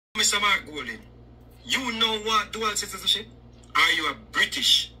Mr. Mark Golden, you know what dual citizenship? Are you a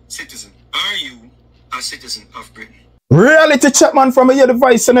British citizen? Are you a citizen of Britain? Reality check, man, from a year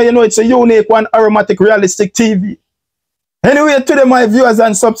device, and you know it's a unique one, aromatic, realistic TV. Anyway, today, my viewers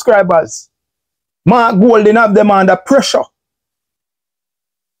and subscribers, Mark Golden have them under pressure.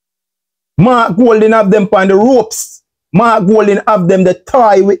 Mark Golden have them on the ropes. Mark Golden have them the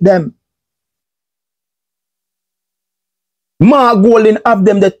tie with them. Mark Golden have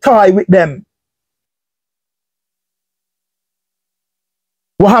them the tie with them.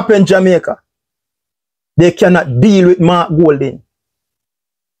 What happened in Jamaica? They cannot deal with Mark Golden.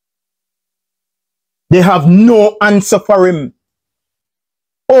 They have no answer for him.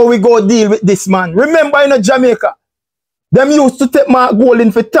 Oh, we go deal with this man. Remember, in Jamaica, them used to take Mark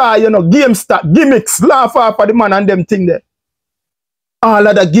Golden for tie, you know, game start, gimmicks, laugh off of the man and them thing there. All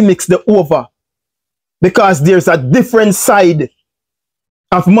of the gimmicks, they're over. Because there's a different side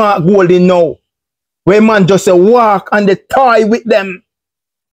of Mark Golden now. Where man just a walk and they tie with them.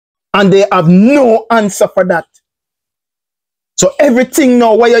 And they have no answer for that. So everything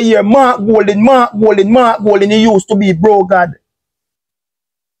now where you hear Mark Golden, he used to be bro God.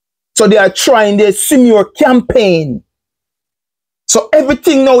 So they are trying their smear campaign. So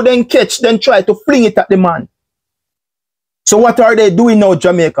everything now then catch, then try to fling it at the man. So what are they doing now,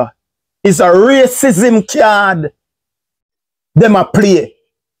 Jamaica? It's a racism card. Them a play.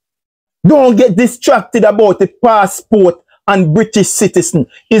 Don't get distracted about the passport and British citizen.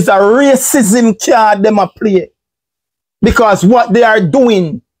 It's a racism card them a play. Because what they are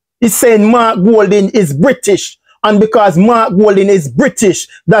doing is saying Mark Golden is British. And because Mark Golden is British,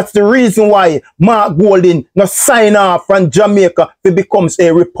 that's the reason why Mark Golden not sign off from Jamaica it becomes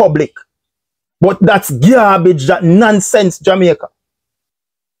a republic. But that's garbage, that nonsense, Jamaica.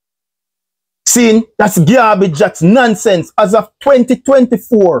 See, that's garbage, that's nonsense. As of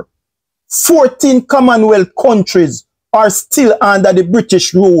 2024, 14 Commonwealth countries are still under the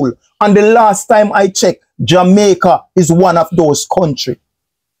British rule. And the last time I checked, Jamaica is one of those countries.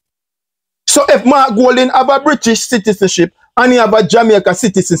 So if Mark Golden have a British citizenship and he have a Jamaica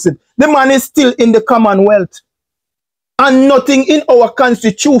citizenship, the man is still in the Commonwealth. And nothing in our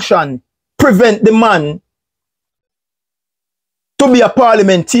constitution prevent the man to be a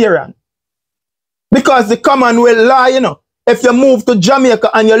parliamentarian. Because the Commonwealth law, you know, if you move to Jamaica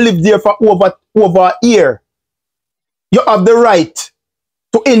and you live there for over a year, you have the right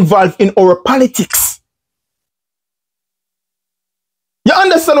to involve in our politics. You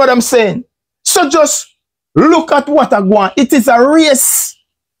understand what I'm saying? So just look at what I want. It is a race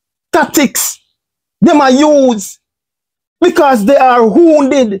tactics they might use because they are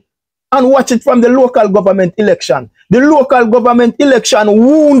wounded. And watch it from the local government election. The local government election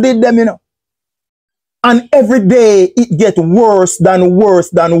wounded them, you know. And every day it gets worse than worse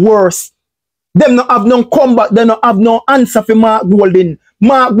than worse. Them not have no combat, they not have no answer for Mark Golden.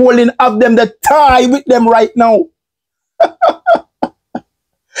 Mark Golden have them the tie with them right now.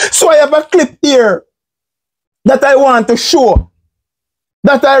 So I have a clip here that I want to show.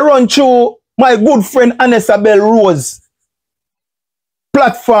 That I run through my good friend Anessabel Rose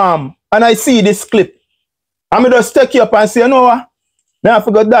platform. And I see this clip. I'm going to just take you up and say, you know what? Now I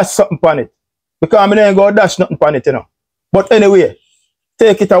forgot to dash something on it. Because I'm going to go dash nothing on it, you know. But anyway,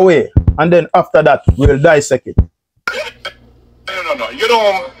 take it away. And then after that, we'll dissect it. No.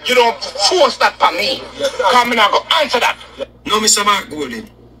 You don't force that on me. Come and I go answer that. No, Mr. Mark Golden.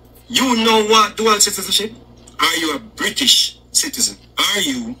 You know what dual citizenship? Are you a British citizen? Are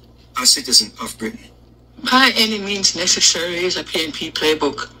you a citizen of Britain? By any means necessary is a PNP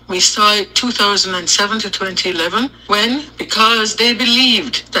playbook. We saw it 2007 to 2011 when, because they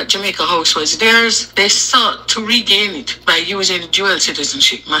believed that Jamaica House was theirs, they sought to regain it by using dual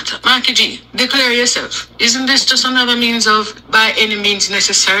citizenship matter. Marky G, declare yourself. Isn't this just another means of by any means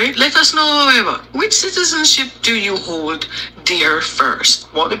necessary? Let us know, however, which citizenship do you hold dear first?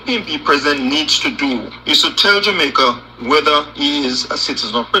 What the PNP president needs to do is to tell Jamaica whether he is a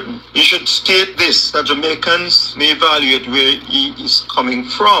citizen of Britain. He should state this, that Jamaicans may evaluate where he is coming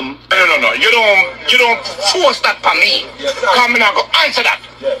from. No. You don't force that on me. Come and I go answer that.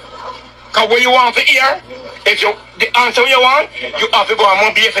 Because what you want to hear, if you the answer you want, you have to go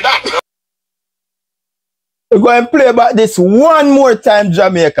and be for that. We're going to play back this one more time,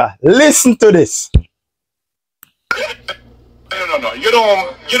 Jamaica. Listen to this. No. You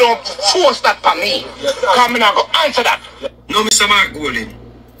don't force that on me. Come and I go answer that. No, Mr. Mark Golden.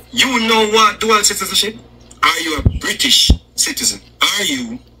 You know what dual citizenship? Are you a British citizen? Are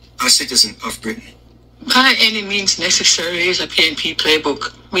you a citizen of Britain? By any means necessary is a PNP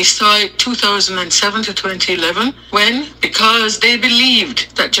playbook. We saw it 2007 to 2011 when, because they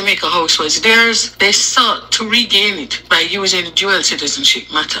believed that Jamaica House was theirs, they sought to regain it by using dual citizenship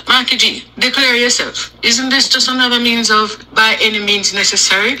matter. Marky G, declare yourself. Isn't this just another means of by any means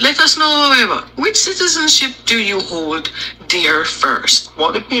necessary? Let us know, however, which citizenship do you hold dear first?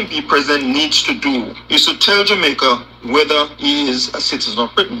 What the PNP president needs to do is to tell Jamaica whether he is a citizen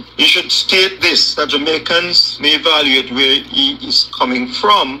of Britain. He should state this, that Jamaicans may evaluate where he is coming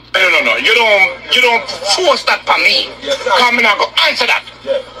from. No. You don't force that on me. Come in and go answer that.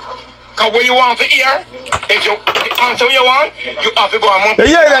 Because what you want to hear, if you answer what you want, you have to go and you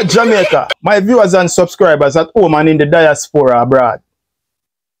hear that, Jamaica? My viewers and subscribers at home and in the diaspora abroad.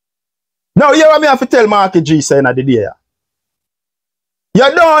 Now, you hear what me have to tell Marky G saying at the day?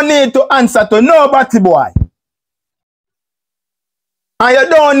 You don't need to answer to nobody, boy. And you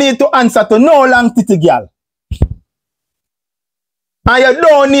don't need to answer to no long titty girl. And you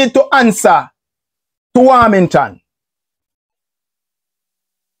don't need to answer to Warmington.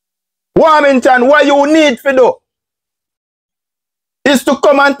 Warmington, what you need to do is to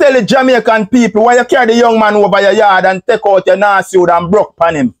come and tell the Jamaican people why you carry the young man over your yard and take out your nasty wood and broke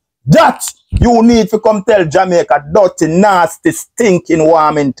pan him. That you need to come tell Jamaica dirty, nasty, stinking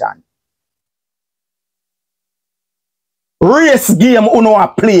Warmington. Race game uno a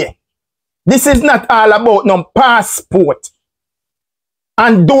play. This is not all about no passport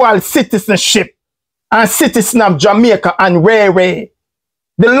and dual citizenship and citizen of Jamaica and Ray.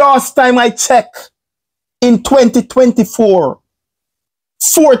 The last time I checked, in 2024,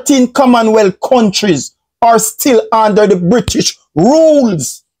 14 Commonwealth countries are still under the British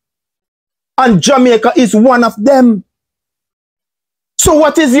rules. And Jamaica is one of them. So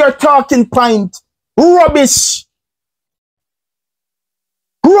what is your talking point? Rubbish.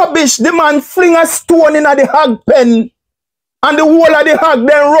 Rubbish. The man fling a stone in the hog pen. And the whole of the hog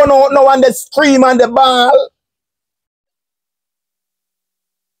then run out now and the stream and the ball.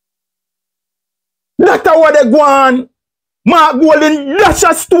 That's how they go on. Mark Golden dash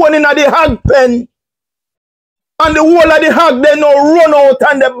a stone in the hog pen. And the whole of the hog then now run out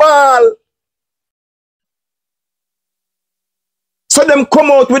and the ball. So them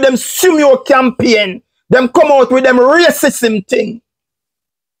come out with them Sumio campaign. Them come out with them racism thing.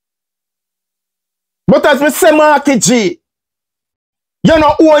 But as we say, Marky G, you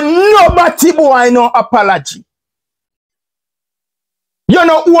know, owe nobody boy no apology. You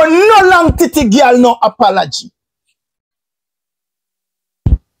know, owe no long titty girl no apology.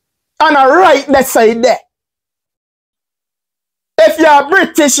 And I right that side there. If you are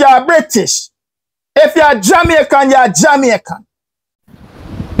British, you are British. If you are Jamaican, you are Jamaican.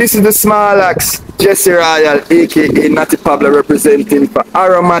 This is the Small Axe, Jesse Royal, aka Natty Pablo, representing for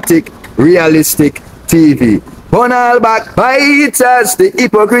Aromatic Realistic TV. Burn all back biters, the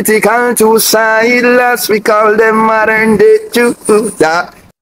hypocritical two-siders, we call them modern day Judah.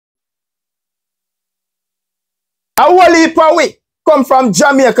 A whole heap of we come from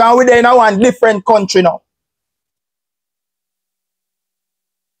Jamaica and we then in one different country now.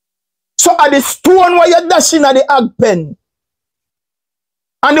 So at the stone where you're dashing at the hog pen,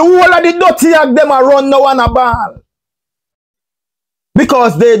 and the whole of the dirty hog them are run now on a ball.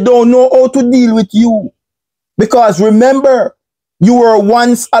 Because they don't know how to deal with you. Because remember, you were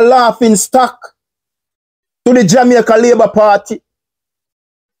once a laughing stock to the Jamaica Labour Party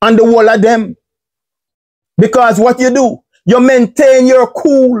and the whole of them. Because what you do, you maintain your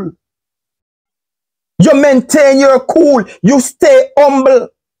cool. You maintain your cool. You stay humble.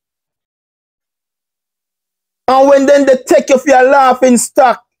 And when then they take you for your laughing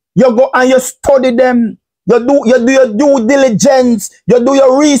stock, you go and you study them. You do your due diligence. You do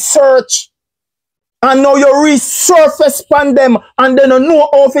your research. And now you resurface upon them and they don't know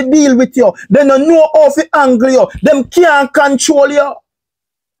how to deal with you. They don't know how to angle you. Them can't control you.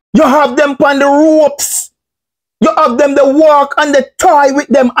 You have them on the ropes. You have them the walk and the tie with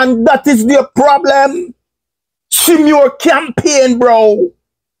them, and that is their problem. Swim your campaign, bro.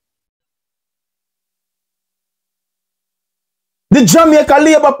 The Jamaica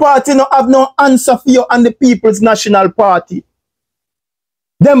Labour Party no have no answer for you and the People's National Party.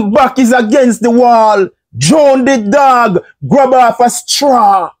 Them back is against the wall. Joan the dog grab off a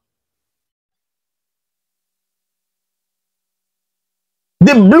straw.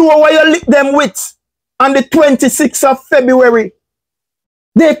 The blow where you lick them with on the 26th of February,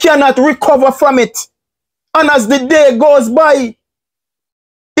 they cannot recover from it. And as the day goes by,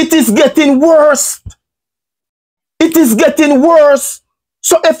 it is getting worse. It is getting worse.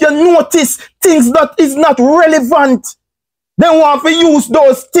 So if you notice things that is not relevant, they want to use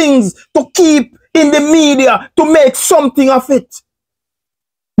those things to keep in the media to make something of it.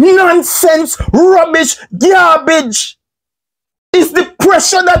 Nonsense, rubbish, garbage. It's the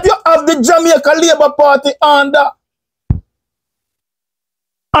pressure that you have the Jamaica Labour Party under.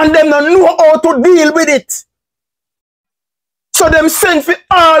 And them don't know how to deal with it. So them send for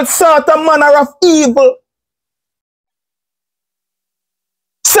all sort of manner of evil.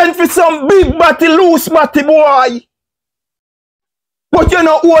 Send for some big batty, loose batty boy. But you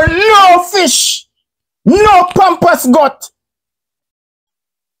know who no fish, no Pampas Gutt.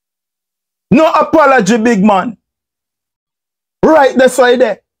 No apology, big man. Right that's why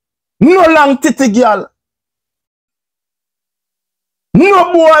there. No long titty girl.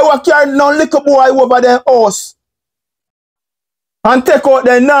 No boy who carry no little boy over their house. And take out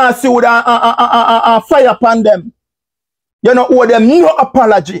their nasty wood and fire upon them. You know owe them no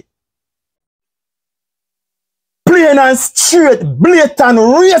apology. Plain and straight, blatant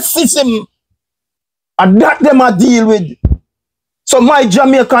racism. And that them a deal with. So my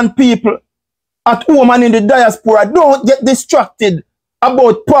Jamaican people at home and in the diaspora, don't get distracted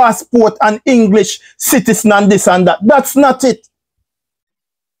about passport and English citizen and this and that. That's not it.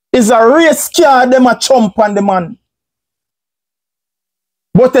 It's a race car, them a chump on the man.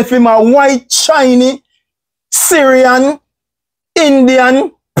 But if him a white, shiny, Syrian,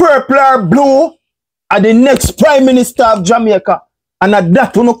 Indian, purple or blue, are the next Prime Minister of Jamaica, and at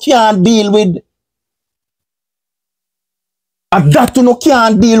that you no can't deal with. At that you no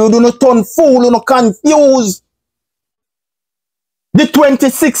can't deal with, you no turn fool, you no confuse. The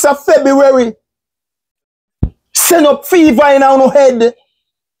 26th of February, send up fever in our head.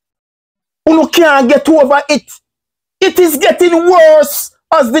 You no can't get over it. It is getting worse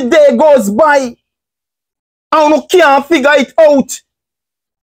as the day goes by. And you can't figure it out.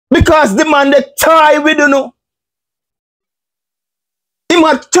 Because the man they tie with you know. He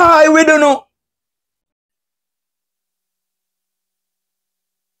might tie with you know.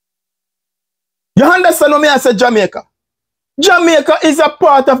 You understand what me I say Jamaica? Jamaica is a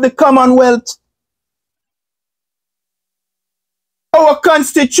part of the Commonwealth. Our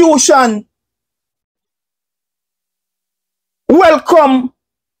constitution welcome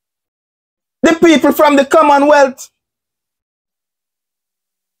the people from the Commonwealth.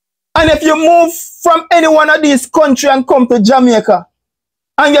 And if you move from any one of these countries and come to Jamaica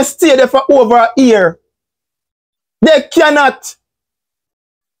and you stay there for over a year, they cannot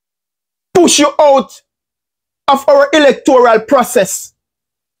push you out of our electoral process.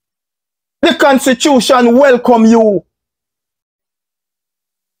 The Constitution welcome you.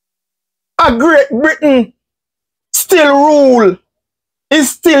 A Great Britain still rule,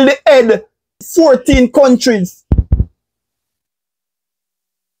 is still the head 14 countries.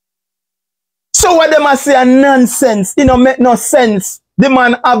 So what them a say a nonsense, it don't make no sense. The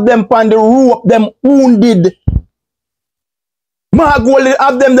man have them on the rope, them wounded. Mark Golden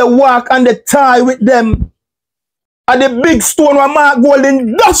have them the walk and the tie with them. And the big stone where Mark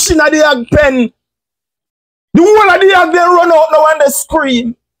Golden dashing at the hag pen. The one of the hag they run out now and they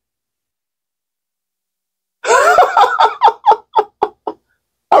scream.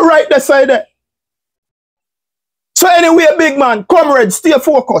 Alright, that's side there. So anyway, big man, comrades, stay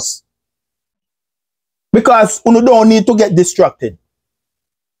focused. Because you don't need to get distracted.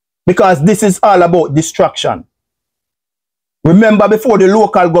 Because this is all about distraction. Remember before the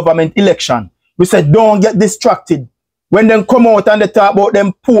local government election, we said don't get distracted. When them come out and they talk about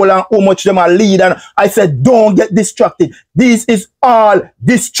them poll and how much them are lead, and I said don't get distracted. This is all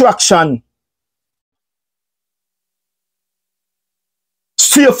distraction.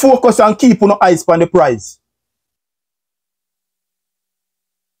 Stay focused and keep your eyes on the prize.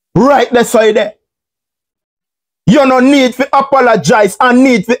 Right there side there. You no need to apologize and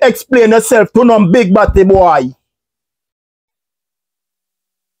need to explain yourself to no big batty boy.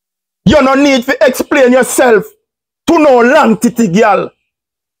 You no need to explain yourself to no long titty girl.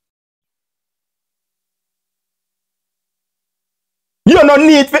 You no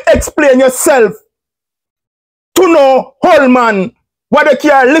need to explain yourself to no whole man. What they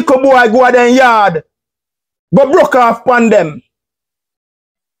care little boy go at them yard. Go broke off on them.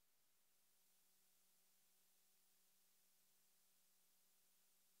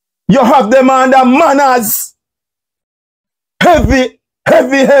 You have them under manners. Heavy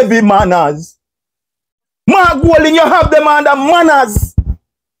manners. Mark Golden, you have them under manners.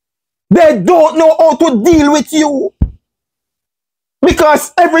 They don't know how to deal with you.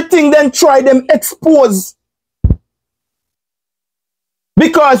 Because everything then try them expose.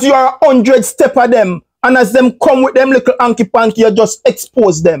 Because you are 100 step of them. And as them come with them little hanky panky, you just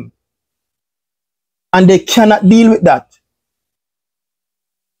expose them. And they cannot deal with that.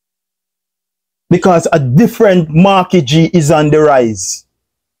 Because a different Marky G is on the rise.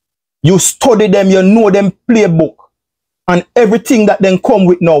 You study them, you know them playbook. And everything that then come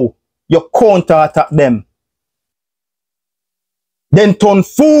with now, you counter-attack them. Then turn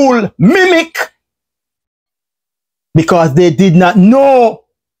fool, mimic. Because they did not know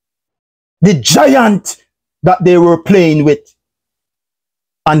the giant that they were playing with.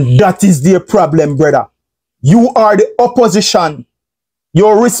 And that is their problem, brother. You are the opposition.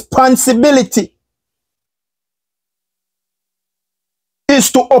 Your responsibility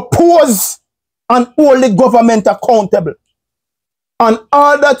is to oppose and hold the government accountable. And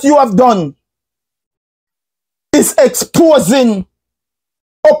all that you have done is exposing,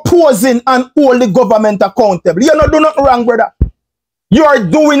 opposing, and hold the government accountable. You're not doing nothing wrong, brother. You are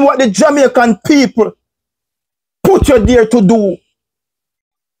doing what the Jamaican people put you there to do.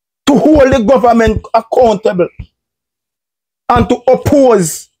 To hold the government accountable. And to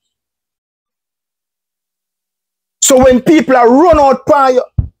oppose. So when people are run out by you,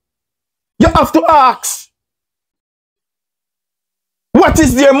 you have to ask, what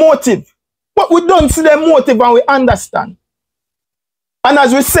is their motive? But we don't see their motive and we understand. And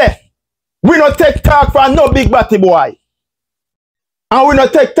as we say, we don't take talk for no big batty boy. And we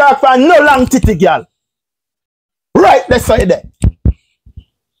don't take talk for no long titty girl. Right, that's why there.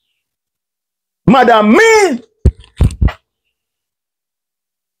 Madam me.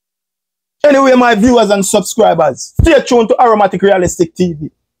 Anyway, my viewers and subscribers, stay tuned to Aromatic Realistic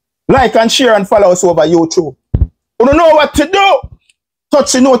TV. Like and share and follow us over YouTube. You don't know what to do?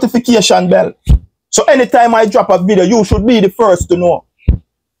 Touch the notification bell. So anytime I drop a video, you should be the first to know.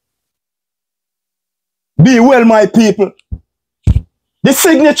 Be well, my people. The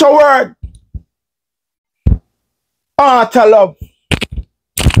signature word. Art of love.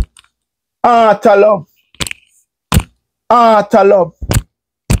 Art of love. Art of love.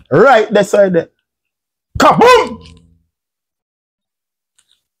 Right there side there. Kaboom!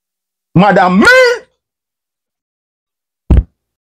 Madam me!